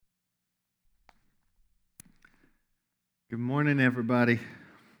Good morning, everybody.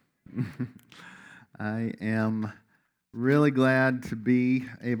 I am really glad to be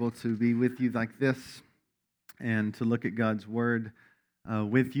able to be with you like this and to look at God's Word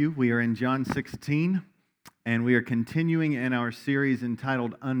with you. We are in John 16, and we are continuing in our series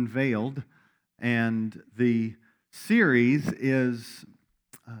entitled Unveiled. And the series is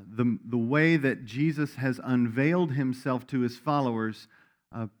the way that Jesus has unveiled himself to his followers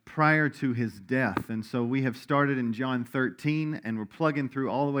prior to his death. And so we have started in John 13, and we're plugging through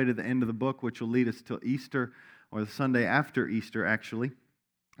all the way to the end of the book, which will lead us till Easter, or the Sunday after Easter, actually.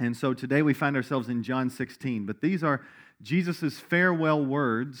 And so today we find ourselves in John 16. But these are Jesus' farewell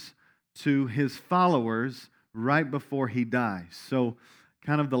words to his followers right before he dies. So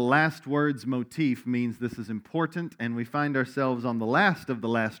kind of the last words motif means this is important, and we find ourselves on the last of the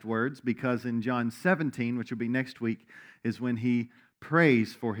last words, because in John 17, which will be next week, is when he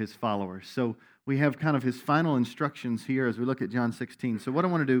prays for his followers. So we have kind of his final instructions here as we look at John 16. So what I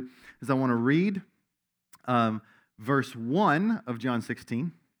want to do is I want to read verse 1 of John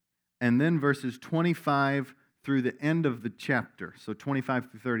 16, and then verses 25 through the end of the chapter, so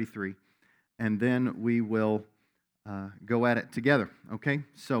 25 through 33, and then we will go at it together, okay?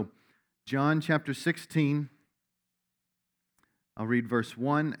 So John chapter 16, I'll read verse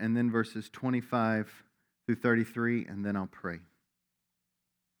 1, and then verses 25 through 33, and then I'll pray.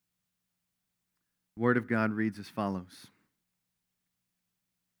 The Word of God reads as follows.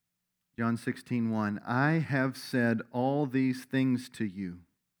 John 16:1, I have said all these things to you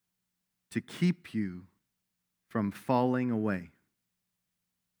to keep you from falling away.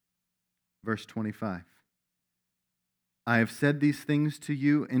 Verse 25, I have said these things to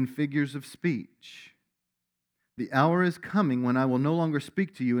you in figures of speech. The hour is coming when I will no longer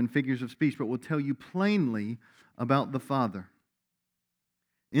speak to you in figures of speech, but will tell you plainly about the Father.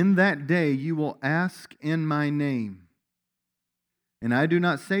 In that day you will ask in my name. And I do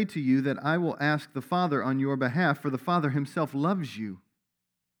not say to you that I will ask the Father on your behalf, for the Father himself loves you,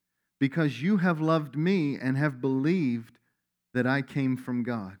 because you have loved me and have believed that I came from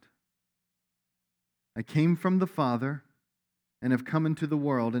God. I came from the Father and have come into the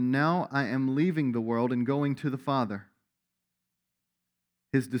world, and now I am leaving the world and going to the Father.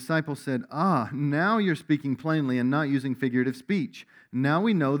 His disciples said, now you're speaking plainly and not using figurative speech. Now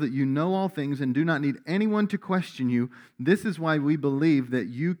we know that you know all things and do not need anyone to question you. This is why we believe that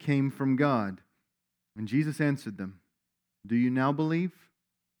you came from God. And Jesus answered them, do you now believe?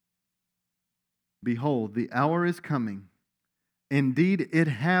 Behold, the hour is coming. Indeed, it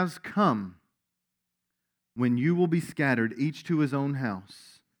has come, when you will be scattered, each to his own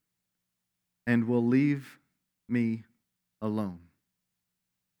house, and will leave me alone.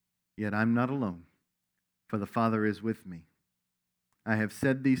 Yet I'm not alone, for the Father is with me. I have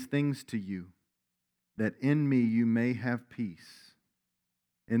said these things to you, that in me you may have peace.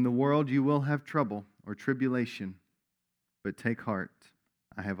 In the world you will have trouble or tribulation, but take heart,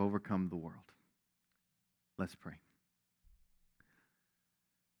 I have overcome the world. Let's pray.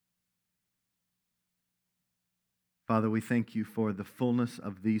 Father, we thank you for the fullness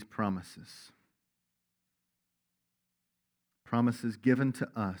of these promises. Promises given to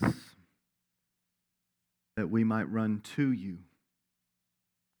us that we might run to you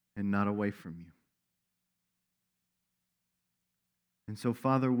and not away from you. And so,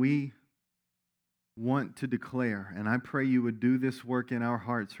 Father, we want to declare, and I pray you would do this work in our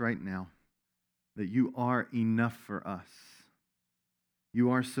hearts right now, that you are enough for us. You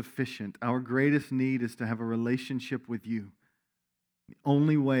are sufficient. Our greatest need is to have a relationship with you. The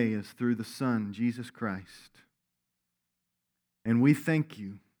only way is through the Son, Jesus Christ. And we thank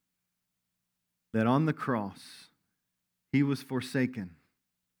you that on the cross, he was forsaken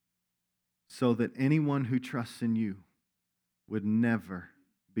so that anyone who trusts in you would never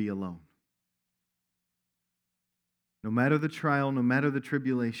be alone. No matter the trial, no matter the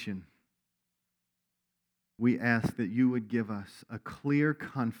tribulation, we ask that you would give us a clear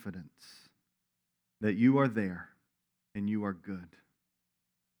confidence that you are there and you are good.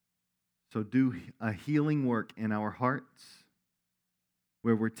 So do a healing work in our hearts,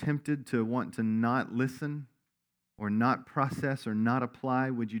 where we're tempted to want to not listen or not process or not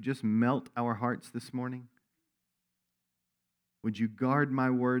apply. Would you just melt our hearts this morning? Would you guard my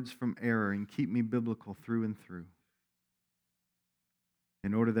words from error and keep me biblical through and through,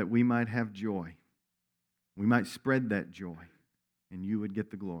 in order that we might have joy? We might spread that joy, and you would get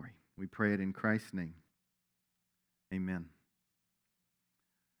the glory. We pray it in Christ's name. Amen.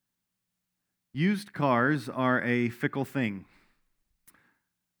 Used cars are a fickle thing.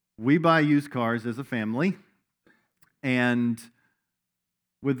 We buy used cars as a family, and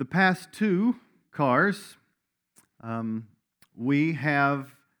with the past two cars, um, we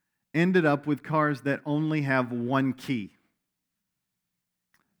have ended up with cars that only have one key.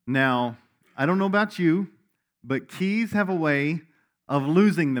 Now, I don't know about you, but keys have a way of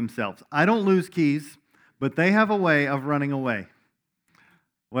losing themselves. I don't lose keys, but they have a way of running away.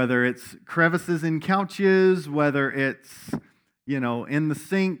 Whether it's crevices in couches, whether it's, in the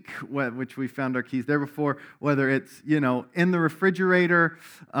sink, which we found our keys there before, whether it's, in the refrigerator.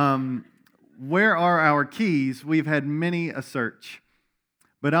 Where are our keys? We've had many a search.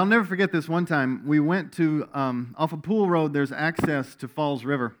 But I'll never forget this one time. We went to, off of Pool Road, there's access to Falls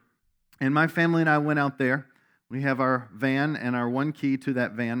River. And my family and I went out there. We have our van and our one key to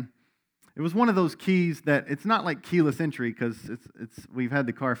that van. It was one of those keys that it's not like keyless entry because we've had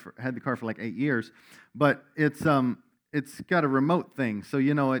the car for like 8 years, but it's got a remote thing, so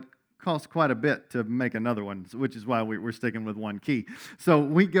it costs quite a bit to make another one, which is why we're sticking with one key. So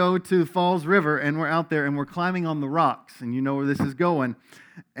we go to Falls River and we're out there and we're climbing on the rocks, and you know where this is going,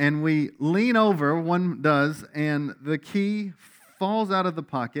 and we lean over, one does, and the key falls out of the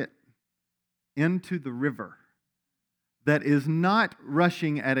pocket into the river. That is not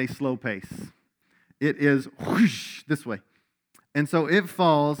rushing at a slow pace. It is whoosh, this way. And so it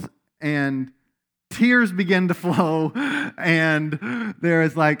falls, and tears begin to flow, and there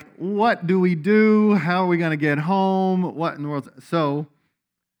is like, what do we do? How are we going to get home? What in the world? So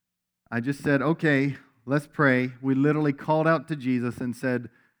I just said, okay, let's pray. We literally called out to Jesus and said,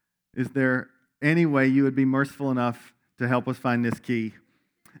 is there any way you would be merciful enough to help us find this key?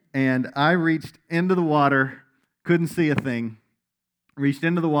 And I reached into the water. Couldn't see a thing. Reached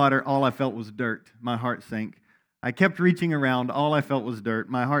into the water. All I felt was dirt. My heart sank. I kept reaching around. All I felt was dirt.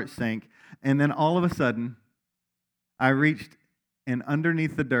 My heart sank. And then all of a sudden, I reached, and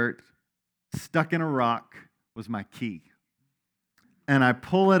underneath the dirt, stuck in a rock, was my key. And I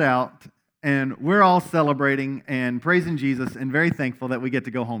pull it out, and we're all celebrating and praising Jesus and very thankful that we get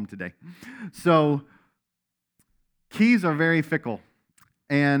to go home today. So, keys are very fickle,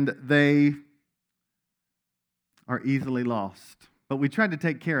 and they are easily lost. But we tried to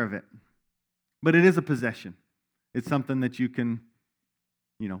take care of it. But it is a possession. It's something that you can,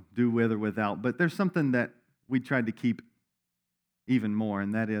 do with or without. But there's something that we tried to keep even more,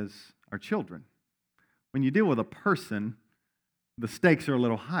 and that is our children. When you deal with a person, the stakes are a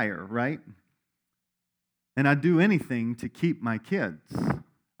little higher, right? And I do anything to keep my kids.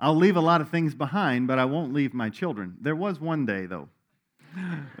 I'll leave a lot of things behind, but I won't leave my children. There was one day, though,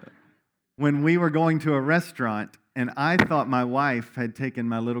 when we were going to a restaurant, and I thought my wife had taken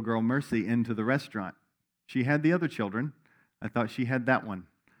my little girl Mercy into the restaurant. She had the other children. I thought she had that one.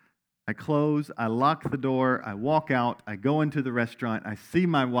 I close, I lock the door, I walk out, I go into the restaurant, I see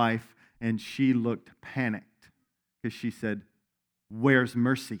my wife, and she looked panicked because she said, "Where's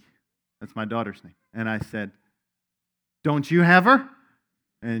Mercy?" That's my daughter's name. And I said, "Don't you have her?"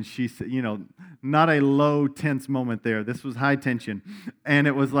 And she said, not a low, tense moment there. This was high tension. And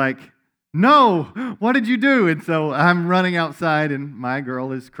it was like, "No, what did you do?" And so I'm running outside, and my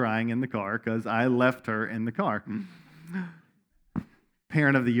girl is crying in the car because I left her in the car.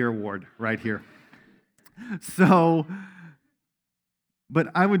 Parent of the Year award right here. So,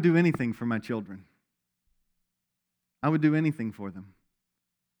 but I would do anything for my children. I would do anything for them.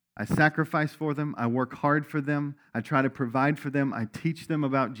 I sacrifice for them. I work hard for them. I try to provide for them. I teach them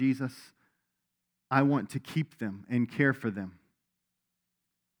about Jesus. I want to keep them and care for them.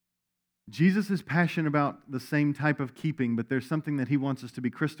 Jesus is passionate about the same type of keeping, but there's something that he wants us to be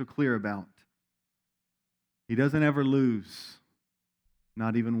crystal clear about. He doesn't ever lose,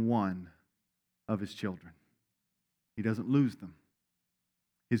 not even one of his children. He doesn't lose them.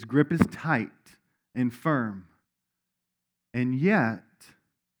 His grip is tight and firm. And yet,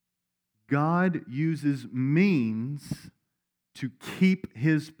 God uses means to keep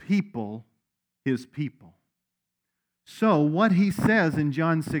his people his people. So what he says in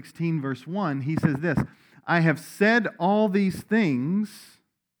John 16, verse 1, he says this, "I have said all these things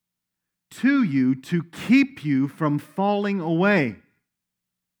to you to keep you from falling away."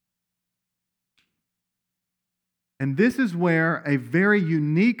 And this is where a very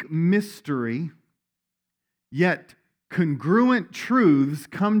unique mystery, yet congruent truths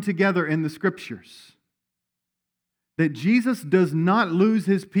come together in the Scriptures. That Jesus does not lose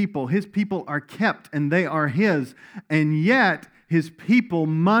his people. His people are kept and they are his. And yet, his people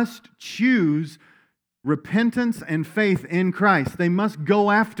must choose repentance and faith in Christ. They must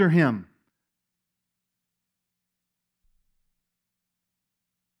go after him.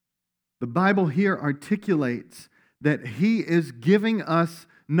 The Bible here articulates that he is giving us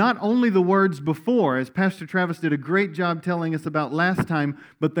not only the words before, as Pastor Travis did a great job telling us about last time,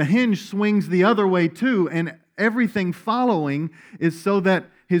 but the hinge swings the other way too, and everything following is so that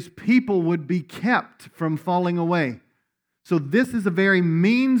his people would be kept from falling away. So this is a very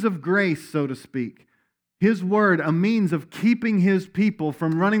means of grace, so to speak. His word, a means of keeping his people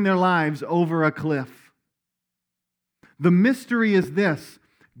from running their lives over a cliff. The mystery is this: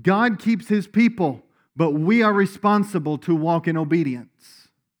 God keeps his people, but we are responsible to walk in obedience.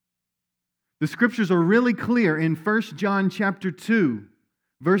 The scriptures are really clear in 1 John chapter 2,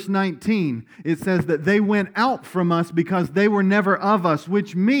 verse 19. It says that they went out from us because they were never of us,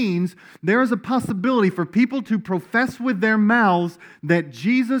 which means there is a possibility for people to profess with their mouths that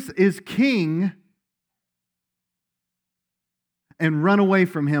Jesus is king and run away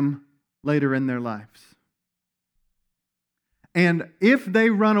from him later in their lives. And if they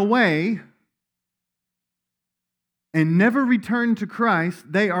run away and never return to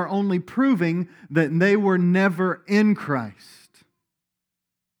Christ, they are only proving that they were never in Christ.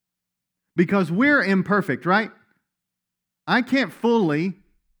 Because we're imperfect, right? I can't fully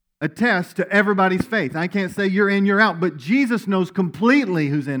attest to everybody's faith. I can't say you're in, you're out, but Jesus knows completely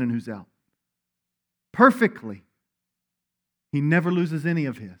who's in and who's out. Perfectly. He never loses any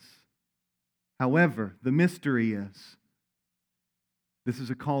of his. However, the mystery is, this is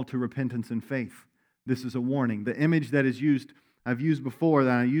a call to repentance and faith. This is a warning. The image that is used, I've used before,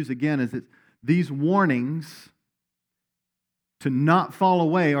 that I use again, is that these warnings to not fall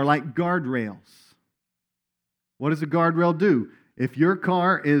away are like guardrails. What does a guardrail do? If your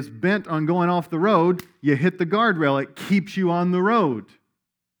car is bent on going off the road, you hit the guardrail. It keeps you on the road.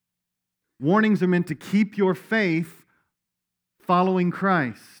 Warnings are meant to keep your faith following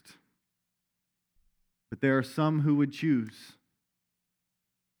Christ. But there are some who would choose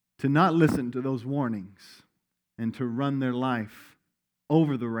to not listen to those warnings and to run their life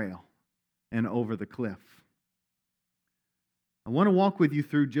over the rail and over the cliff. I want to walk with you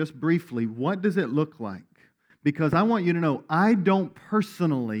through just briefly, what does it look like? Because I want you to know, I don't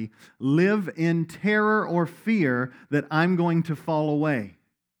personally live in terror or fear that I'm going to fall away.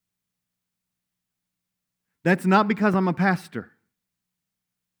 That's not because I'm a pastor.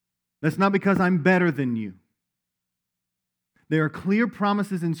 That's not because I'm better than you. There are clear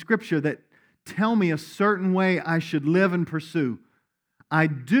promises in Scripture that tell me a certain way I should live and pursue. I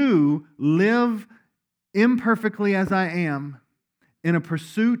do live imperfectly as I am in a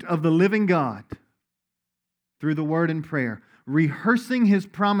pursuit of the living God through the Word and prayer, rehearsing His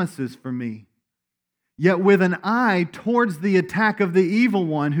promises for me, yet with an eye towards the attack of the evil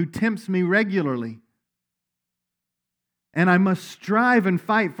one who tempts me regularly. And I must strive and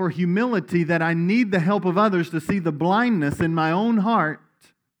fight for humility, that I need the help of others to see the blindness in my own heart.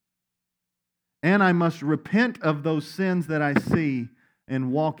 And I must repent of those sins that I see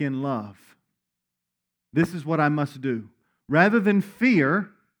and walk in love. This is what I must do. Rather than fear,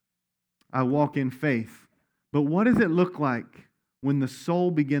 I walk in faith. But what does it look like when the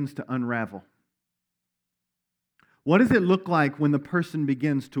soul begins to unravel? What does it look like when the person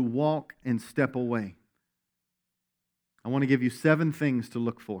begins to walk and step away? I want to give you 7 things to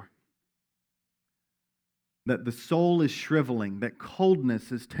look for. That the soul is shriveling, that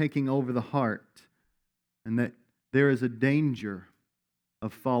coldness is taking over the heart, and that there is a danger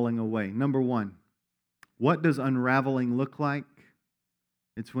of falling away. Number 1, what does unraveling look like?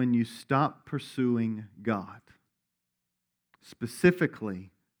 It's when you stop pursuing God,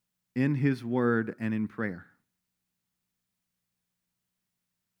 specifically in His Word and in prayer.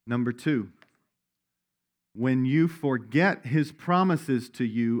 Number 2, when you forget His promises to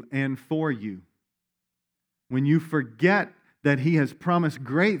you and for you. When you forget that He has promised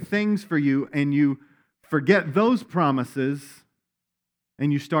great things for you and you forget those promises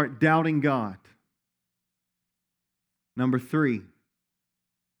and you start doubting God. Number 3,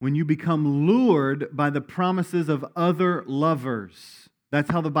 when you become lured by the promises of other lovers. That's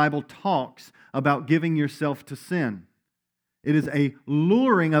how the Bible talks about giving yourself to sin. It is a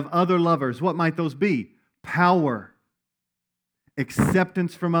luring of other lovers. What might those be? Power,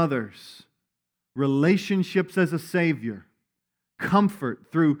 acceptance from others, relationships as a savior, comfort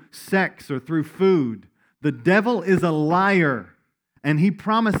through sex or through food. The devil is a liar, and he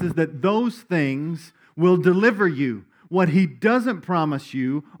promises that those things will deliver you. What he doesn't promise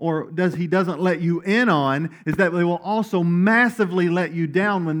you, or he doesn't let you in on, is that they will also massively let you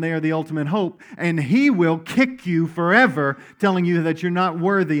down when they are the ultimate hope, and he will kick you forever, telling you that you're not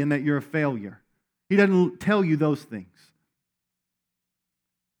worthy and that you're a failure. He doesn't tell you those things.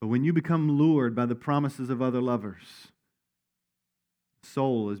 But when you become lured by the promises of other lovers, the soul,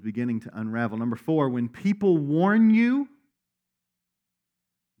 soul is beginning to unravel. Number 4, when people warn you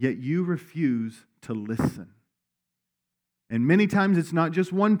yet you refuse to listen. And many times it's not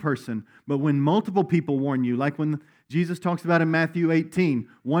just one person, but when multiple people warn you, like when Jesus talks about in Matthew 18,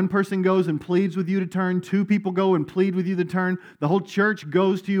 one person goes and pleads with you to turn, two people go and plead with you to turn, the whole church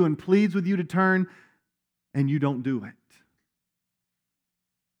goes to you and pleads with you to turn, and you don't do it.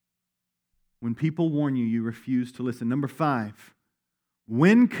 When people warn you, you refuse to listen. Number 5,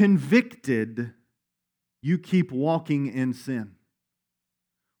 when convicted, you keep walking in sin.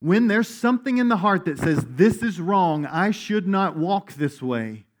 When there's something in the heart that says, this is wrong, I should not walk this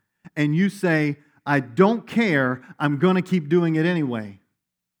way, and you say, I don't care, I'm going to keep doing it anyway,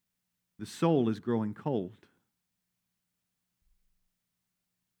 the soul is growing cold.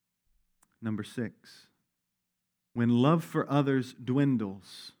 Number 6, when love for others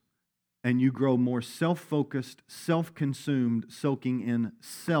dwindles and you grow more self-focused, self-consumed, soaking in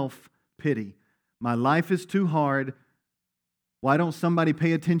self-pity. My life is too hard. Why don't somebody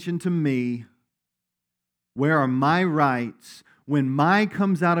pay attention to me? Where are my rights? When my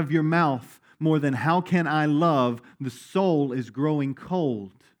comes out of your mouth more than how can I love, the soul is growing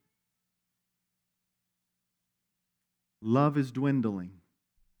cold. Love is dwindling.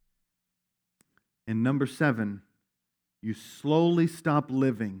 And number 7, you slowly stop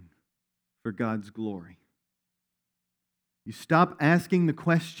living for God's glory. You stop asking the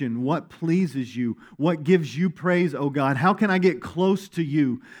question, what pleases you? What gives you praise, oh God? How can I get close to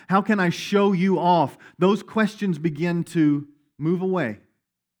you? How can I show you off? Those questions begin to move away.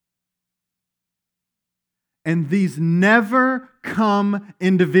 And these never come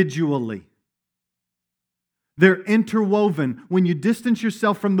individually. They're interwoven. When you distance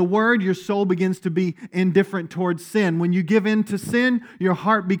yourself from the Word, your soul begins to be indifferent towards sin. When you give in to sin, your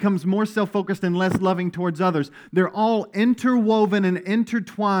heart becomes more self-focused and less loving towards others. They're all interwoven and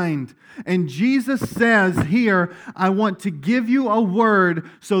intertwined. And Jesus says here, I want to give you a word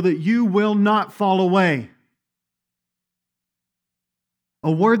so that you will not fall away.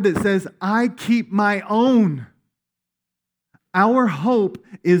 A word that says, I keep my own. Our hope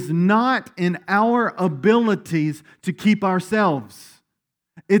is not in our abilities to keep ourselves.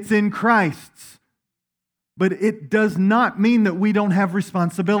 It's in Christ's. But it does not mean that we don't have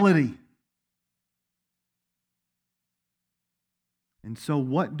responsibility. And so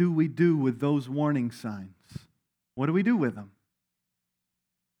what do we do with those warning signs? What do we do with them?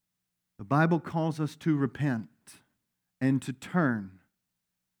 The Bible calls us to repent and to turn.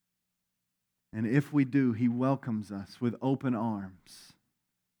 And if we do, He welcomes us with open arms.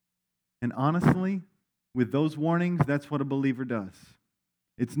 And honestly, with those warnings, that's what a believer does.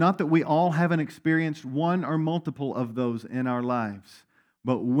 It's not that we all haven't experienced one or multiple of those in our lives.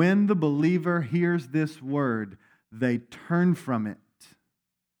 But when the believer hears this word, they turn from it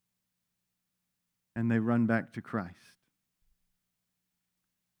and they run back to Christ.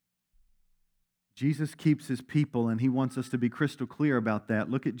 Jesus keeps His people, and He wants us to be crystal clear about that.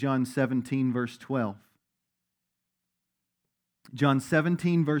 Look at John 17, verse 12. John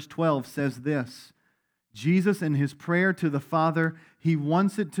 17, verse 12 says this. Jesus, in His prayer to the Father, He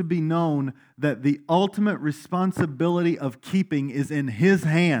wants it to be known that the ultimate responsibility of keeping is in His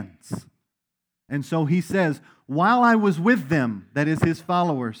hands. And so He says, while I was with them, that is His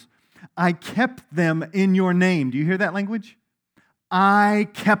followers, I kept them in your name. Do you hear that language? I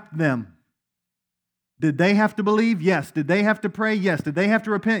kept them. Did they have to believe? Yes. Did they have to pray? Yes. Did they have to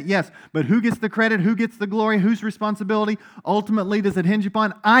repent? Yes. But who gets the credit? Who gets the glory? Whose responsibility ultimately does it hinge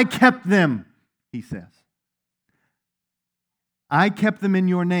upon? I kept them, He says. I kept them in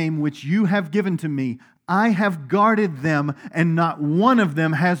your name, which you have given to me. I have guarded them, and not one of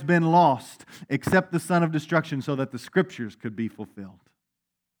them has been lost, except the son of destruction, so that the Scriptures could be fulfilled.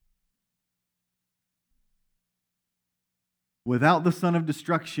 Without the son of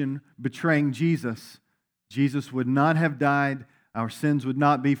destruction betraying Jesus, Jesus would not have died. Our sins would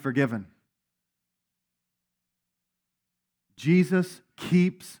not be forgiven. Jesus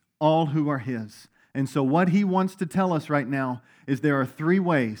keeps all who are His. And so what He wants to tell us right now is there are three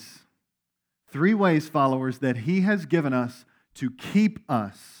ways, followers, that He has given us to keep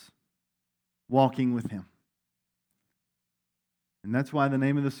us walking with Him. And that's why the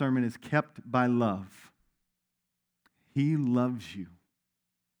name of the sermon is Kept by Love. He loves you.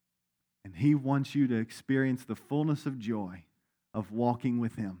 And He wants you to experience the fullness of joy of walking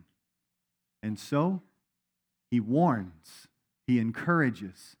with Him. And so, He warns, He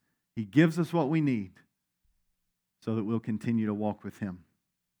encourages, He gives us what we need so that we'll continue to walk with Him.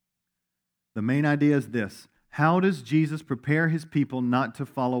 The main idea is this: how does Jesus prepare His people not to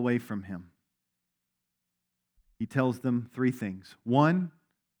fall away from Him? He tells them 3 things. 1,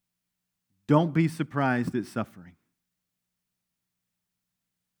 don't be surprised at suffering.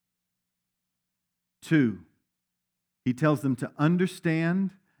 2, he tells them to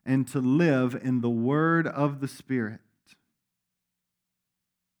understand and to live in the word of the Spirit.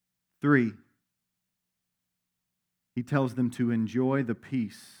 3, he tells them to enjoy the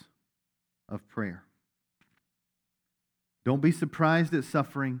peace of prayer. Don't be surprised at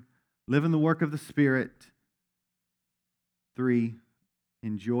suffering. Live in the work of the Spirit. 3,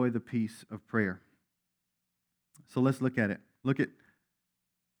 enjoy the peace of prayer. So let's look at it. Look at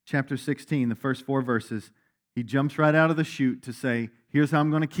chapter 16, the first 4 verses. He jumps right out of the chute to say, here's how I'm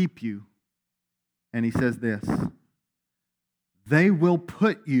going to keep you. And he says this, they will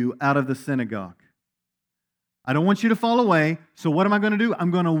put you out of the synagogue. I don't want you to fall away, so what am I going to do?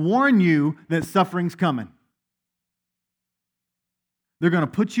 I'm going to warn you that suffering's coming. They're going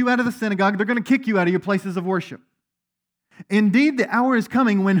to put you out of the synagogue. They're going to kick you out of your places of worship. Indeed, the hour is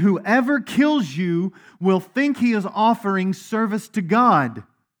coming when whoever kills you will think he is offering service to God.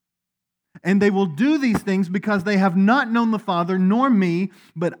 And they will do these things because they have not known the Father nor me,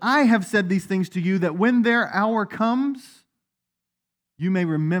 but I have said these things to you that when their hour comes, you may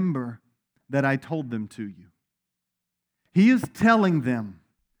remember that I told them to you. He is telling them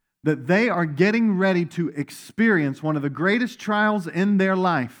that they are getting ready to experience one of the greatest trials in their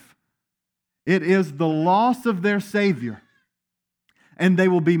life. It is the loss of their Savior. And they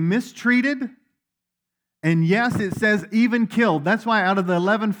will be mistreated. And yes, it says even killed. That's why out of the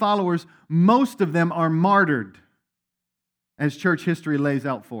 11 followers, most of them are martyred, as church history lays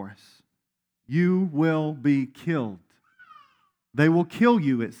out for us. You will be killed. They will kill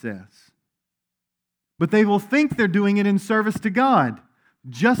you, it says. But they will think they're doing it in service to God,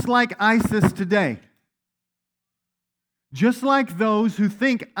 just like ISIS today. Just like those who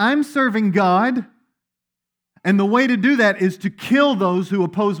think I'm serving God, and the way to do that is to kill those who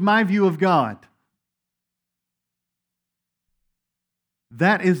oppose my view of God.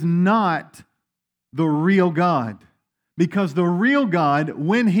 That is not the real God. Because the real God,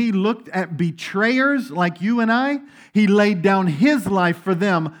 when He looked at betrayers like you and I, He laid down His life for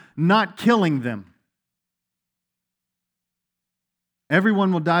them, not killing them.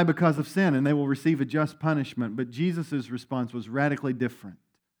 Everyone will die because of sin, and they will receive a just punishment. But Jesus' response was radically different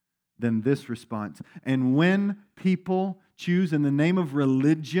than this response. And when people choose in the name of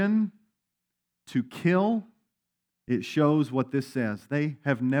religion to kill, it shows what this says. They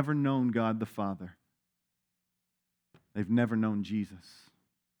have never known God the Father. They've never known Jesus.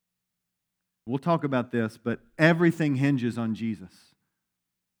 We'll talk about this, but everything hinges on Jesus.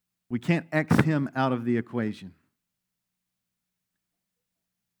 We can't X Him out of the equation.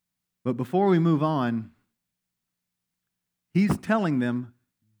 But before we move on, He's telling them,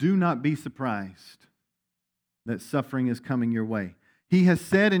 do not be surprised that suffering is coming your way. He has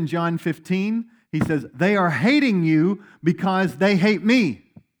said in John 15, He says, they are hating you because they hate me.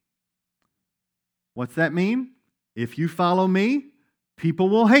 What's that mean? If you follow me, people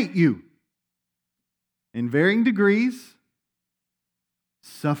will hate you. In varying degrees,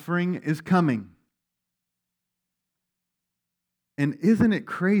 suffering is coming. And isn't it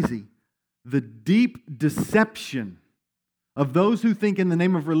crazy? The deep deception of those who think in the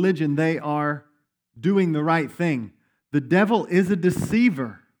name of religion they are doing the right thing. The devil is a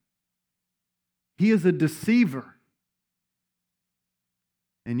deceiver. He is a deceiver.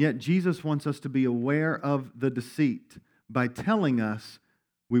 And yet Jesus wants us to be aware of the deceit by telling us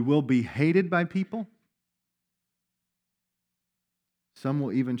we will be hated by people. Some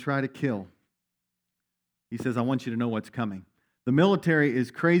will even try to kill. He says, I want you to know what's coming. The military is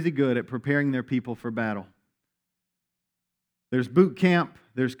crazy good at preparing their people for battle. There's boot camp,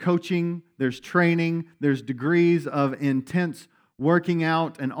 there's coaching, there's training, there's degrees of intense working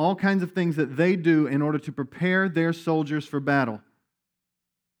out, and all kinds of things that they do in order to prepare their soldiers for battle.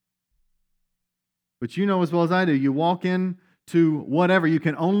 But you know as well as I do, you walk into whatever, you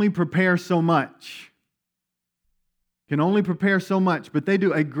can only prepare so much. Can only prepare so much, but they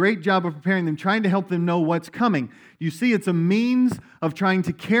do a great job of preparing them, trying to help them know what's coming. You see, it's a means of trying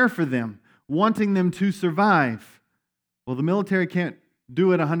to care for them, wanting them to survive. Well, the military can't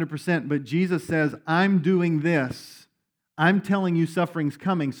do it 100%, but Jesus says, I'm doing this. I'm telling you suffering's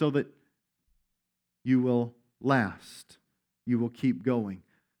coming so that you will last. You will keep going.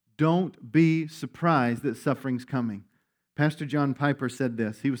 Don't be surprised that suffering's coming. Pastor John Piper said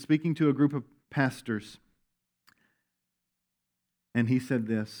this. He was speaking to a group of pastors. And he said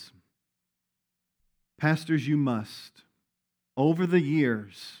this, pastors, you must, over the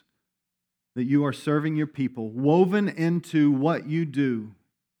years that you are serving your people, woven into what you do,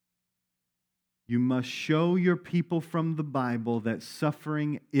 you must show your people from the Bible that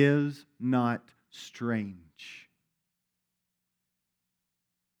suffering is not strange.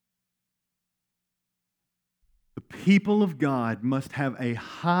 People of God must have a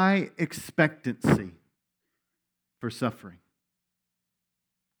high expectancy for suffering.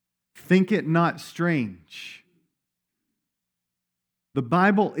 Think it not strange. The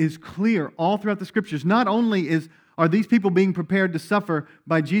Bible is clear all throughout the Scriptures. Not only are these people being prepared to suffer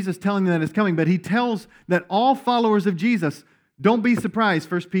by Jesus telling them that it's coming, but he tells that all followers of Jesus, don't be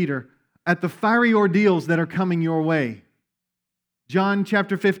surprised, 1 Peter, at the fiery ordeals that are coming your way. John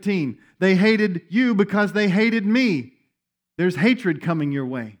chapter 15, they hated you because they hated me. There's hatred coming your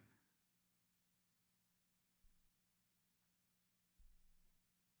way.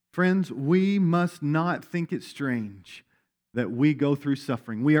 Friends, we must not think it strange that we go through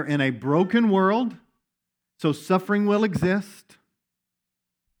suffering. We are in a broken world, so suffering will exist.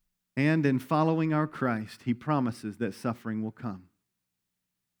 And in following our Christ, he promises that suffering will come.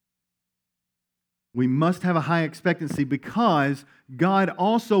 We must have a high expectancy because God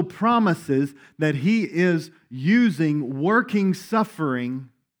also promises that he is using working suffering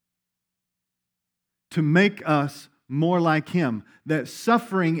to make us more like him. That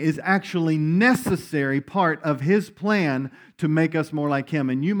suffering is actually necessary part of his plan to make us more like him.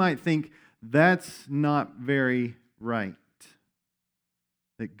 And you might think that's not very right.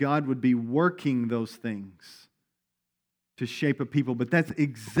 That God would be working those things to shape a people. But that's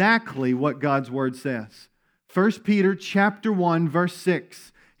exactly what God's word says. 1 Peter chapter 1, verse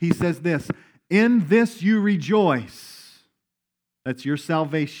 6, he says this, "In this you rejoice." That's your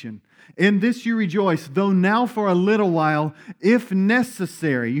salvation. "In this you rejoice, though now for a little while, if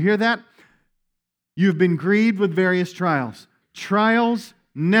necessary." You hear that? You've been grieved with various trials. Trials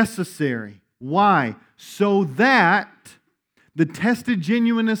necessary. Why? So that the tested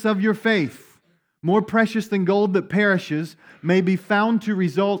genuineness of your faith, more precious than gold that perishes, may be found to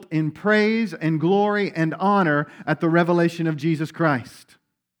result in praise and glory and honor at the revelation of Jesus Christ.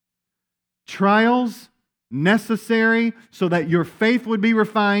 Trials necessary so that your faith would be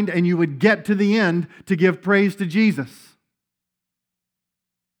refined and you would get to the end to give praise to Jesus.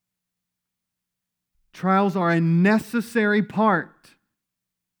 Trials are a necessary part.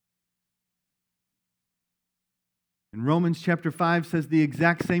 And Romans chapter 5 says the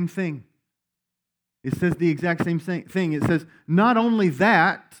exact same thing. It says the exact same thing. It says, not only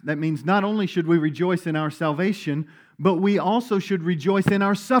that means not only should we rejoice in our salvation, but we also should rejoice in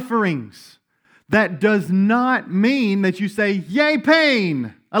our sufferings. That does not mean that you say, "Yay,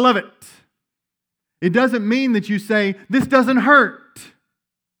 pain! I love it." It doesn't mean that you say, "This doesn't hurt."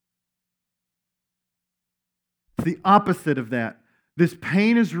 It's the opposite of that. This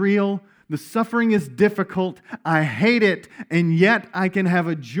pain is real. The suffering is difficult. I hate it, and yet I can have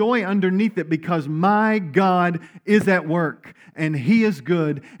a joy underneath it because my God is at work, and he is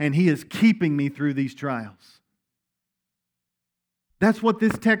good, and he is keeping me through these trials. That's what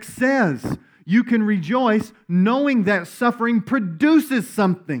this text says. You can rejoice knowing that suffering produces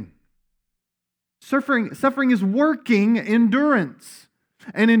something. Suffering is working endurance.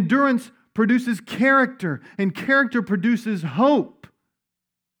 And endurance produces character. And character produces hope.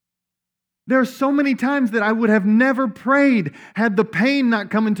 There are so many times that I would have never prayed had the pain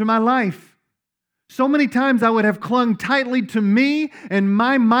not come into my life. So many times I would have clung tightly to me and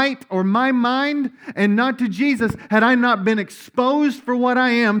my might or my mind and not to Jesus had I not been exposed for what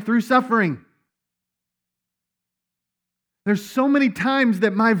I am through suffering. There's so many times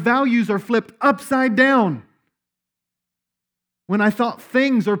that my values are flipped upside down. When I thought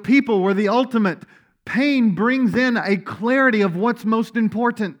things or people were the ultimate, pain brings in a clarity of what's most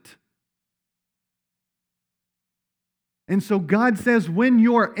important. And so God says, when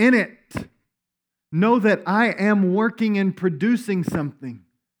you're in it, know that I am working and producing something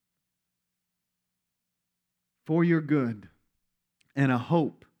for your good and a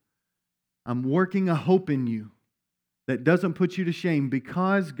hope. I'm working a hope in you that doesn't put you to shame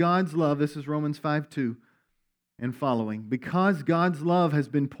because God's love, this is Romans 5:2 and following, because God's love has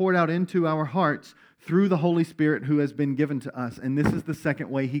been poured out into our hearts through the Holy Spirit who has been given to us. And this is the second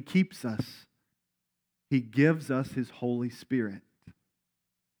way he keeps us. He gives us his Holy Spirit.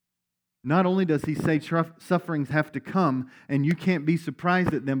 Not only does he say sufferings have to come and you can't be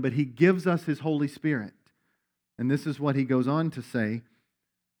surprised at them, but he gives us his Holy Spirit. And this is what he goes on to say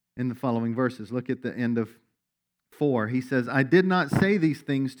in the following verses. Look at the end of 4. He says, "I did not say these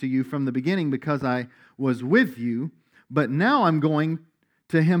things to you from the beginning because I was with you, but now I'm going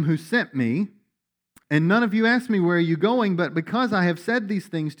to him who sent me. And none of you asked me, 'Where are you going?' But because I have said these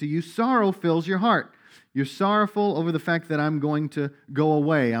things to you, sorrow fills your heart. You're sorrowful over the fact that I'm going to go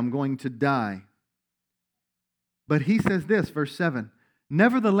away. I'm going to die." But he says this, verse 7,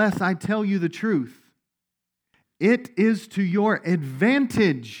 "Nevertheless, I tell you the truth. It is to your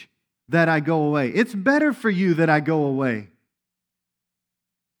advantage that I go away. It's better for you that I go away.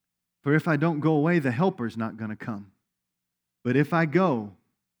 For if I don't go away, the helper's not going to come. But if I go,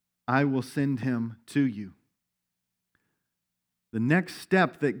 I will send him to you. The next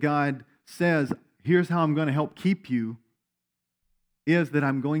step that God says, here's how I'm going to help keep you, is that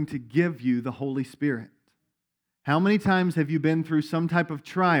I'm going to give you the Holy Spirit. How many times have you been through some type of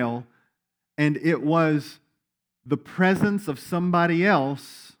trial and it was the presence of somebody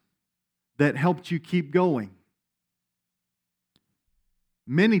else that helped you keep going?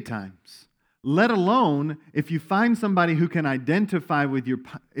 Many times. Let alone if you find somebody who can identify with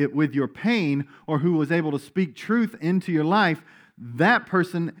your pain or who was able to speak truth into your life, that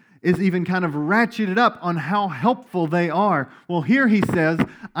person is even kind of ratcheted up on how helpful they are. Well, here he says,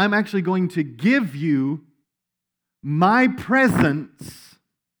 I'm actually going to give you my presence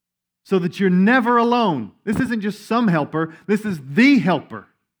so that you're never alone. This isn't just some helper, this is the helper.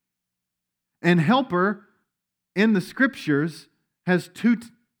 And helper in the Scriptures has two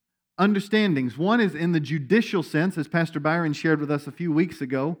understandings. One is in the judicial sense, as Pastor Byron shared with us a few weeks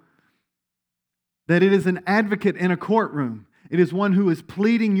ago, that it is an advocate in a courtroom. It is one who is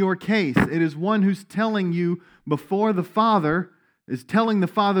pleading your case. It is one who's telling you before the Father, is telling the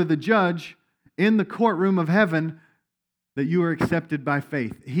Father, the judge, in the courtroom of heaven, that you are accepted by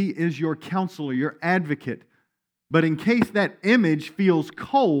faith. He is your counselor, your advocate. But in case that image feels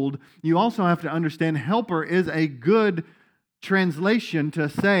cold, you also have to understand helper is a good translation to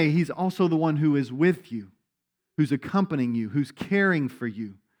say he's also the one who is with you, who's accompanying you, who's caring for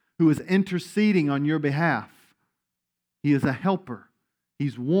you, who is interceding on your behalf. He is a helper.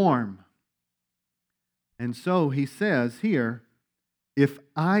 He's warm. And so he says here, if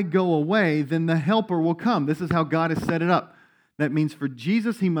I go away, then the helper will come. This is how God has set it up. That means for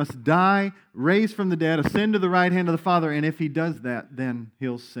Jesus, he must die, raise from the dead, ascend to the right hand of the Father, and if he does that, then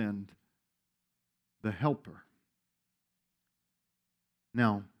he'll send the helper.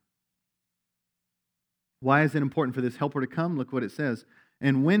 Now, why is it important for this helper to come? Look what it says.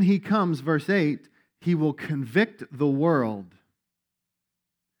 And when he comes, verse 8, he will convict the world.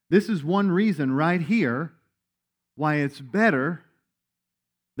 This is one reason right here why it's better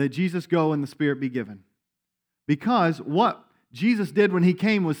that Jesus go and the Spirit be given. Because what Jesus did when he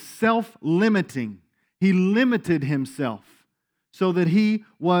came was self-limiting. He limited himself so that he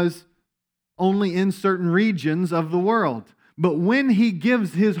was only in certain regions of the world. But when he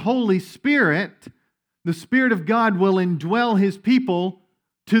gives his Holy Spirit, the Spirit of God will indwell his people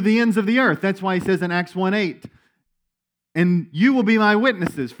to the ends of the earth. That's why he says in Acts 1:8, and you will be my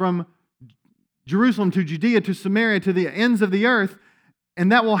witnesses from Jerusalem to Judea to Samaria to the ends of the earth.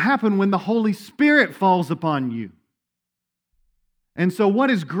 And that will happen when the Holy Spirit falls upon you. And so what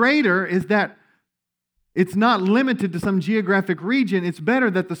is greater is that it's not limited to some geographic region. It's better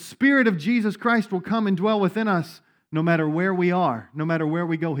that the Spirit of Jesus Christ will come and dwell within us no matter where we are, no matter where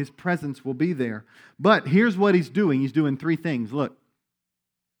we go. His presence will be there. But here's what he's doing. He's doing three things. Look.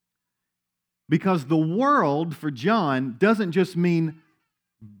 Because the world for John doesn't just mean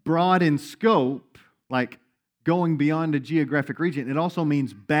broad in scope, like going beyond a geographic region. It also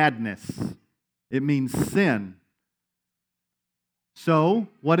means badness. It means sin. So,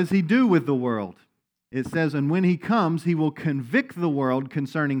 what does he do with the world? It says, and when he comes, he will convict the world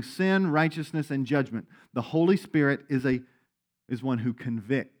concerning sin, righteousness, and judgment. The Holy Spirit is one who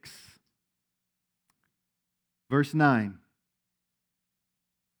convicts. Verse 9.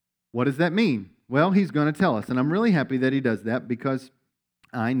 What does that mean? Well, he's going to tell us, and I'm really happy that he does that because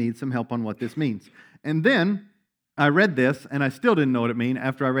I need some help on what this means. And then I read this, and I still didn't know what it meant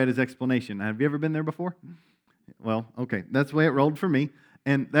after I read his explanation. Have you ever been there before? Well, okay, that's the way it rolled for me,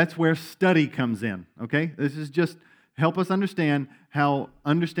 and that's where study comes in, okay? This is just help us understand how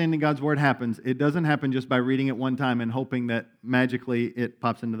understanding God's Word happens. It doesn't happen just by reading it one time and hoping that magically it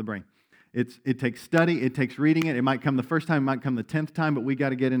pops into the brain. It takes study, it takes reading it. It might come the first time, it might come the 10th time, but we got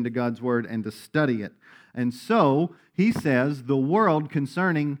to get into God's Word and to study it. And so, he says,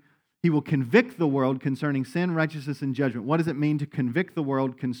 he will convict the world concerning sin, righteousness, and judgment. What does it mean to convict the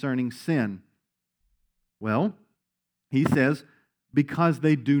world concerning sin? Well, he says, because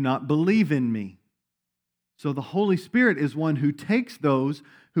they do not believe in me. So the Holy Spirit is one who takes those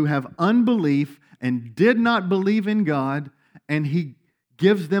who have unbelief and did not believe in God, and he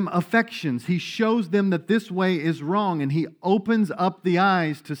gives them affections. He shows them that this way is wrong, and he opens up the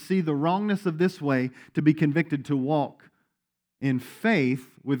eyes to see the wrongness of this way, to be convicted to walk in faith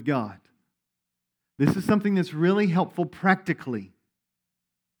with God. This is something that's really helpful practically.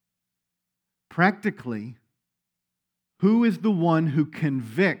 Practically, who is the one who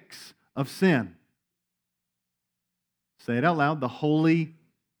convicts of sin? Say it out loud. The Holy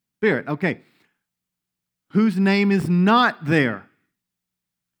Spirit. Okay. Whose name is not there?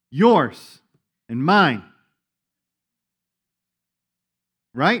 Yours and mine.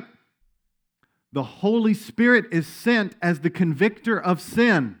 Right? The Holy Spirit is sent as the convictor of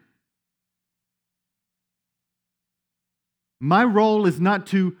sin. My role is not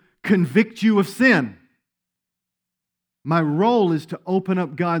to convict you of sin. My role is to open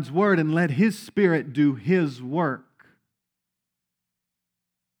up God's Word and let His Spirit do His work.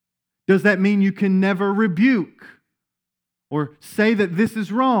 Does that mean you can never rebuke or say that this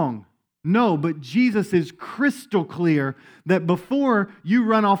is wrong? No, but Jesus is crystal clear that before you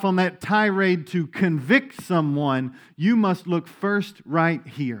run off on that tirade to convict someone, you must look first right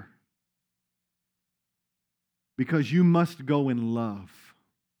here. Because you must go in love.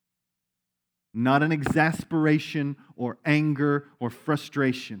 Not in exasperation or anger or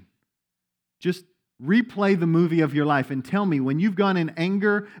frustration. Just replay the movie of your life and tell me, when you've gone in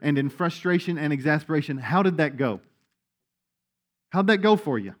anger and in frustration and exasperation, how did that go? How'd that go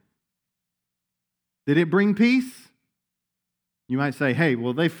for you? Did it bring peace? You might say, hey,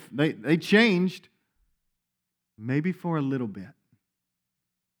 well, they changed. Maybe for a little bit.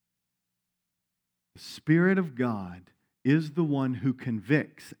 The Spirit of God is the one who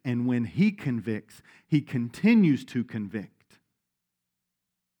convicts, and when He convicts, He continues to convict.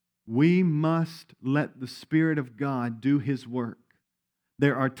 We must let the Spirit of God do His work.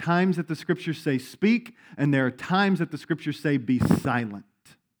 There are times that the Scriptures say speak, and there are times that the Scriptures say be silent.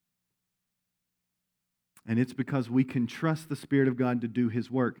 And it's because we can trust the Spirit of God to do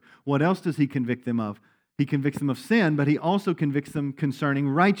His work. What else does He convict them of? He convicts them of sin, but He also convicts them concerning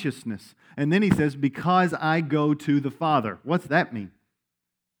righteousness. And then He says, because I go to the Father. What's that mean?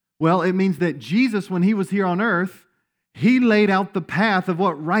 Well, it means that Jesus, when He was here on earth, He laid out the path of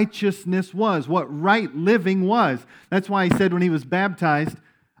what righteousness was, what right living was. That's why He said when He was baptized,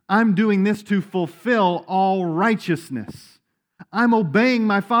 I'm doing this to fulfill all righteousness. I'm obeying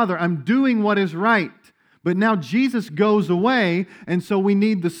my Father. I'm doing what is right. But now Jesus goes away, and so we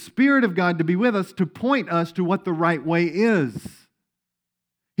need the Spirit of God to be with us to point us to what the right way is.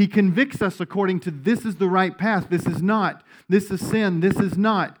 He convicts us according to this is the right path, this is not. This is sin, this is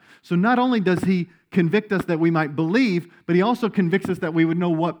not. So not only does He convict us that we might believe, but He also convicts us that we would know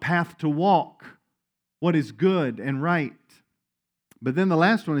what path to walk, what is good and right. But then the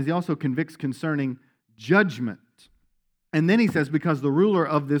last one is He also convicts concerning judgment. And then He says, because the ruler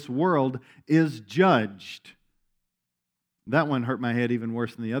of this world is judged. That one hurt my head even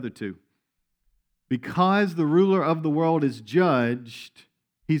worse than the other two. Because the ruler of the world is judged,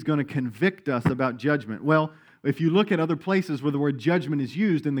 He's going to convict us about judgment. Well, if you look at other places where the word judgment is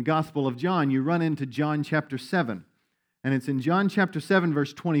used in the Gospel of John, you run into John chapter 7. And it's in John chapter 7,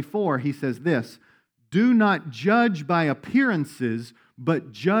 verse 24, He says this, do not judge by appearances,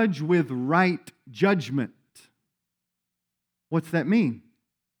 but judge with right judgment. What's that mean?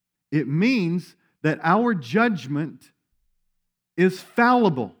 It means that our judgment is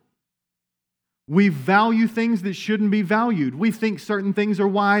fallible. We value things that shouldn't be valued. We think certain things are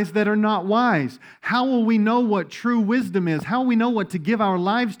wise that are not wise. How will we know what true wisdom is? How will we know what to give our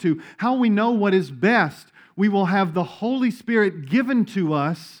lives to? How will we know what is best? We will have the Holy Spirit given to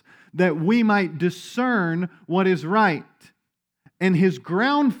us that we might discern what is right. And His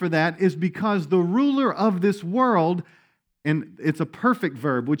ground for that is because the ruler of this world, and it's a perfect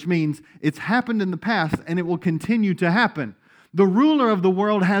verb, which means it's happened in the past and it will continue to happen. The ruler of the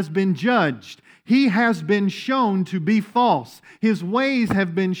world has been judged. He has been shown to be false. His ways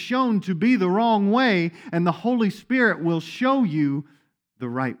have been shown to be the wrong way, and the Holy Spirit will show you the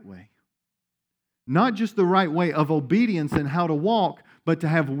right way. Not just the right way of obedience and how to walk, but to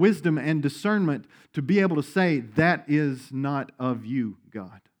have wisdom and discernment to be able to say, that is not of you,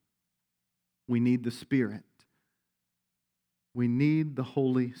 God. We need the Spirit. We need the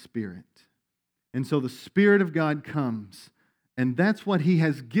Holy Spirit. And so the Spirit of God comes, and that's what He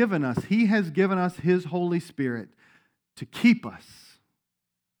has given us. He has given us His Holy Spirit to keep us,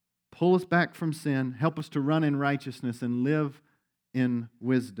 pull us back from sin, help us to run in righteousness and live in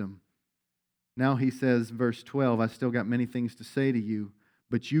wisdom. Now He says, verse 12, I still got many things to say to you,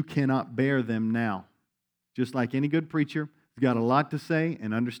 but you cannot bear them now. Just like any good preacher, he's got a lot to say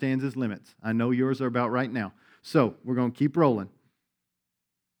and understands his limits. I know yours are about right now. So we're going to keep rolling.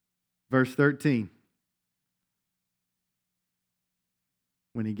 Verse 13.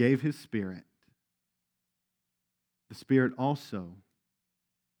 When He gave His Spirit, the Spirit also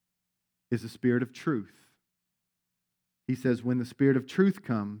is the Spirit of truth. He says, when the Spirit of truth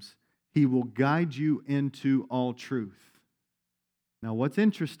comes, He will guide you into all truth. Now, what's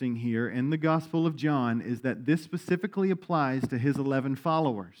interesting here in the Gospel of John is that this specifically applies to his 11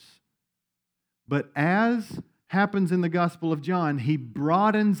 followers. But as happens in the Gospel of John, he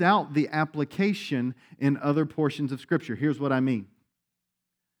broadens out the application in other portions of Scripture. Here's what I mean.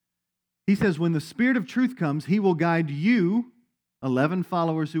 He says, when the Spirit of truth comes, he will guide you, 11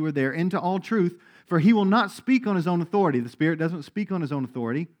 followers who are there, into all truth, for he will not speak on his own authority. The Spirit doesn't speak on his own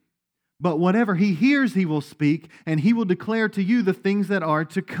authority. But whatever he hears, he will speak, and he will declare to you the things that are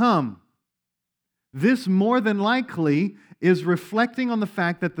to come. This more than likely is reflecting on the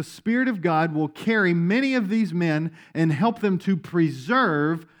fact that the Spirit of God will carry many of these men and help them to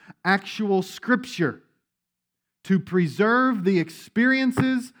preserve actual Scripture, to preserve the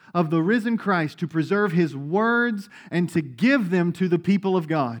experiences of the risen Christ, to preserve His words, and to give them to the people of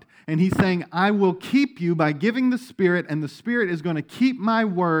God. And He's saying, I will keep you by giving the Spirit, and the Spirit is going to keep my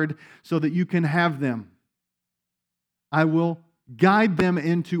word so that you can have them. I will guide them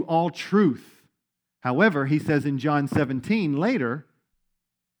into all truth. However, He says in John 17 later,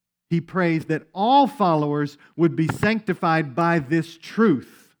 He prays that all followers would be sanctified by this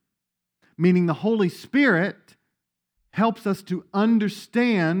truth, meaning the Holy Spirit helps us to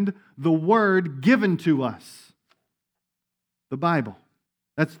understand the word given to us, the Bible.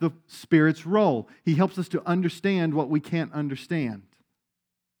 That's the Spirit's role. He helps us to understand what we can't understand.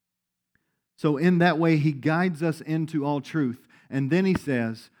 So in that way, He guides us into all truth. And then He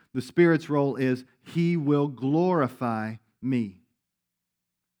says, the Spirit's role is, He will glorify me.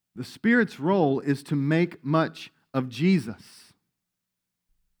 The Spirit's role is to make much of Jesus.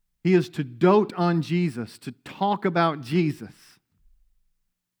 He is to dote on Jesus, to talk about Jesus.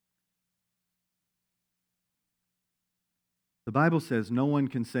 The Bible says no one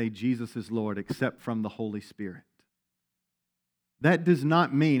can say Jesus is Lord except from the Holy Spirit. That does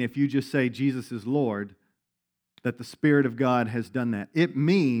not mean if you just say Jesus is Lord, that the Spirit of God has done that. It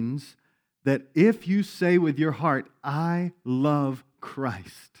means that if you say with your heart, I love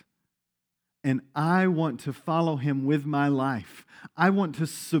Christ, and I want to follow Him with my life, I want to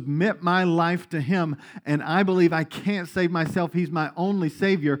submit my life to Him, and I believe I can't save myself, He's my only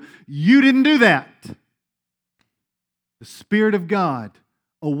Savior, you didn't do that. The Spirit of God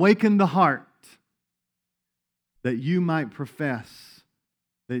awakened the heart that you might profess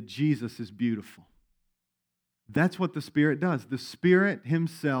that Jesus is beautiful. That's what the Spirit does. The Spirit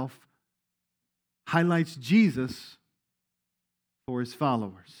Himself highlights Jesus for His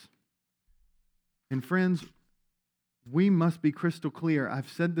followers. And friends, we must be crystal clear.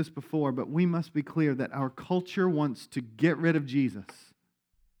 I've said this before, but we must be clear that our culture wants to get rid of Jesus.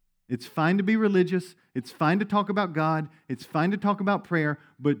 It's fine to be religious. It's fine to talk about God. It's fine to talk about prayer,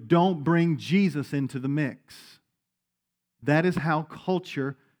 but don't bring Jesus into the mix. That is how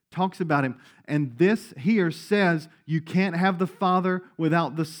culture talks about Him. And this here says you can't have the Father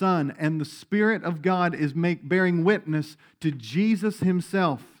without the Son. And the Spirit of God is bearing witness to Jesus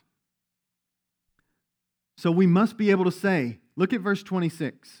Himself. So we must be able to say, look at verse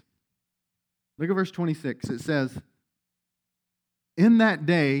 26. Look at verse 26. It says, in that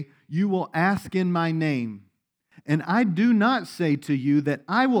day you will ask in my name. And I do not say to you that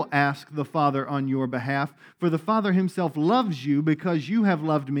I will ask the Father on your behalf, for the Father Himself loves you because you have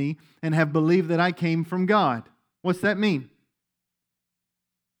loved me and have believed that I came from God. What's that mean?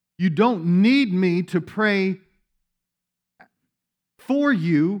 You don't need me to pray for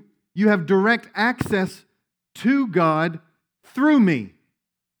you. You have direct access to God through me.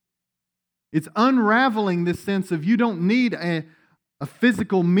 It's unraveling this sense of you don't need a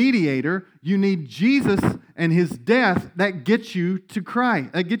physical mediator. You need Jesus and His death that gets you to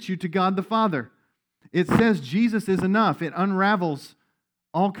Christ, that gets you to God the Father. It says Jesus is enough. It unravels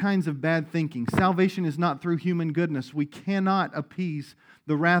all kinds of bad thinking. Salvation is not through human goodness. We cannot appease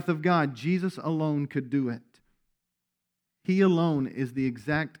the wrath of God. Jesus alone could do it. He alone is the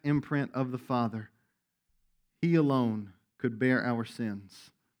exact imprint of the Father. He alone could bear our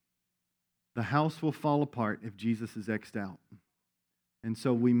sins. The house will fall apart if Jesus is X'd out. And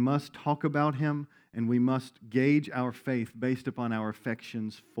so we must talk about Him, and we must gauge our faith based upon our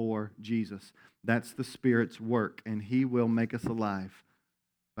affections for Jesus. That's the Spirit's work, and He will make us alive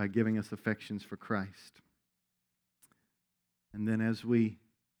by giving us affections for Christ. And then as we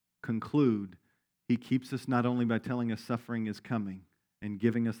conclude, He keeps us not only by telling us suffering is coming and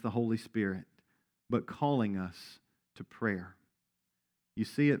giving us the Holy Spirit, but calling us to prayer. You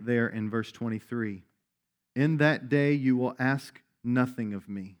see it there in verse 23. In that day you will ask nothing of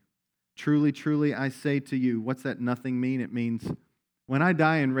me. Truly, truly, I say to you, what's that nothing mean? It means when I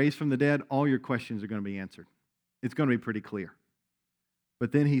die and raise from the dead, all your questions are going to be answered. It's going to be pretty clear.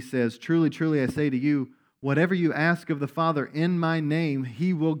 But then He says, truly, truly, I say to you, Whatever you ask of the Father in my name,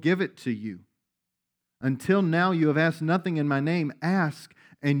 he will give it to you. Until now you have asked nothing in my name. Ask,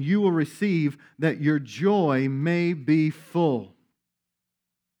 and you will receive, that your joy may be full.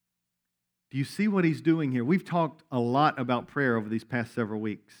 Do you see what he's doing here? We've talked a lot about prayer over these past several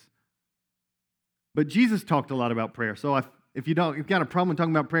weeks. But Jesus talked a lot about prayer. So if you've got a problem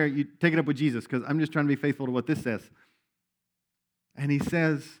talking about prayer, you take it up with Jesus, because I'm just trying to be faithful to what this says. And he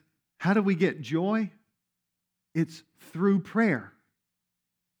says, how do we get joy? It's through prayer.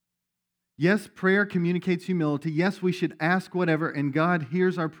 Yes, prayer communicates humility. Yes, we should ask whatever, and God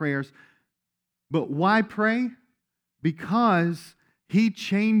hears our prayers. But why pray? Because he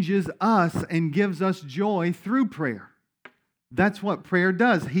changes us and gives us joy through prayer. That's what prayer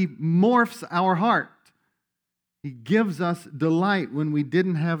does. He morphs our heart. He gives us delight when we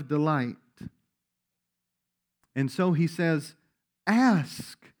didn't have delight. And so he says,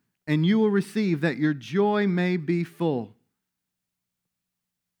 ask, and you will receive, that your joy may be full.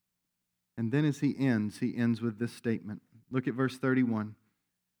 And then as he ends with this statement. Look at verse 31.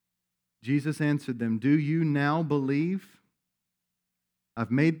 Jesus answered them, do you now believe? I've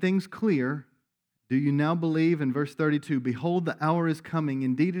made things clear. Do you now believe? In verse 32, behold, the hour is coming.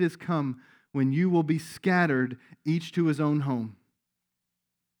 Indeed, it has come when you will be scattered, each to his own home.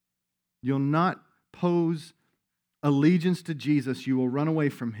 You'll not pose allegiance to Jesus. You will run away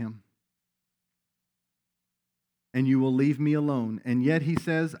from him. And you will leave me alone. And yet he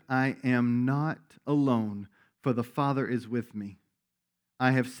says, I am not alone, for the Father is with me.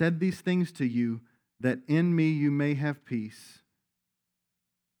 I have said these things to you, that in me you may have peace.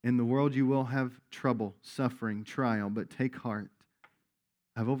 In the world you will have trouble, suffering, trial, but take heart.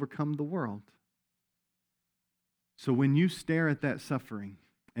 I've overcome the world. So when you stare at that suffering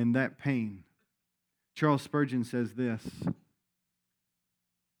and that pain, Charles Spurgeon says this,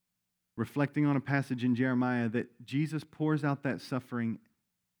 reflecting on a passage in Jeremiah, that Jesus pours out that suffering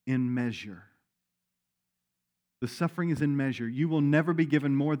in measure. The suffering is in measure. You will never be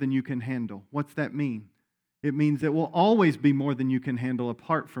given more than you can handle. What's that mean? It means it will always be more than you can handle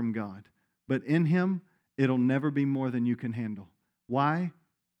apart from God. But in him, it'll never be more than you can handle. Why?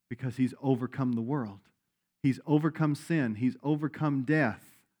 Because he's overcome the world. He's overcome sin. He's overcome death.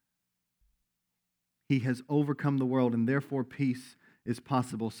 He has overcome the world, and therefore peace is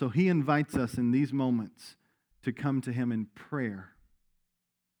possible. So he invites us in these moments to come to him in prayer.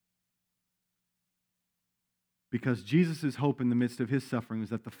 Because Jesus' hope in the midst of his suffering was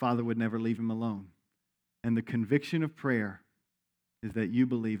that the Father would never leave him alone. And the conviction of prayer is that you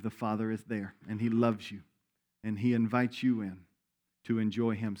believe the Father is there and he loves you and he invites you in to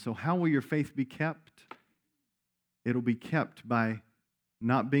enjoy him. So how will your faith be kept? It'll be kept by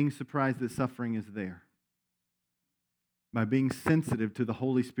not being surprised that suffering is there, by being sensitive to the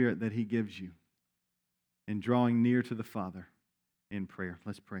Holy Spirit that he gives you, and drawing near to the Father in prayer.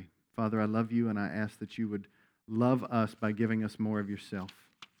 Let's pray. Father, I love you, and I ask that you would love us by giving us more of yourself.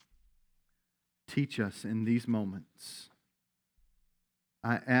 Teach us in these moments.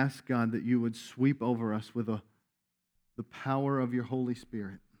 I ask, God, that you would sweep over us with the power of your Holy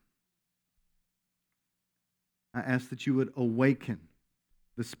Spirit. I ask that you would awaken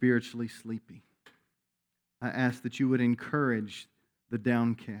the spiritually sleepy. I ask that you would encourage the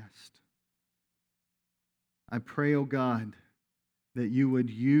downcast. I pray, oh God, that you would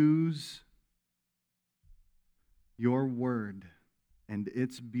use your word and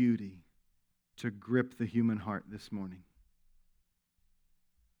its beauty to grip the human heart this morning.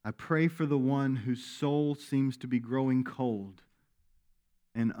 I pray for the one whose soul seems to be growing cold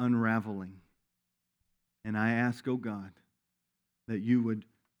and unraveling. And I ask, oh God, that you would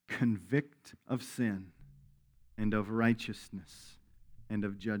convict of sin and of righteousness and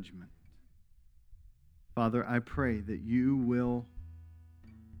of judgment. Father, I pray that you will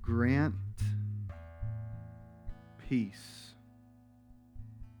grant peace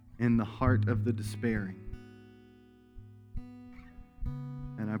in the heart of the despairing.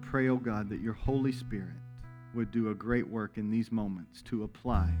 And I pray, oh God, that your Holy Spirit would do a great work in these moments to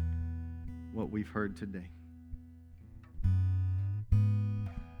apply what we've heard today.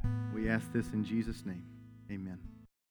 We ask this in Jesus' name. Amen.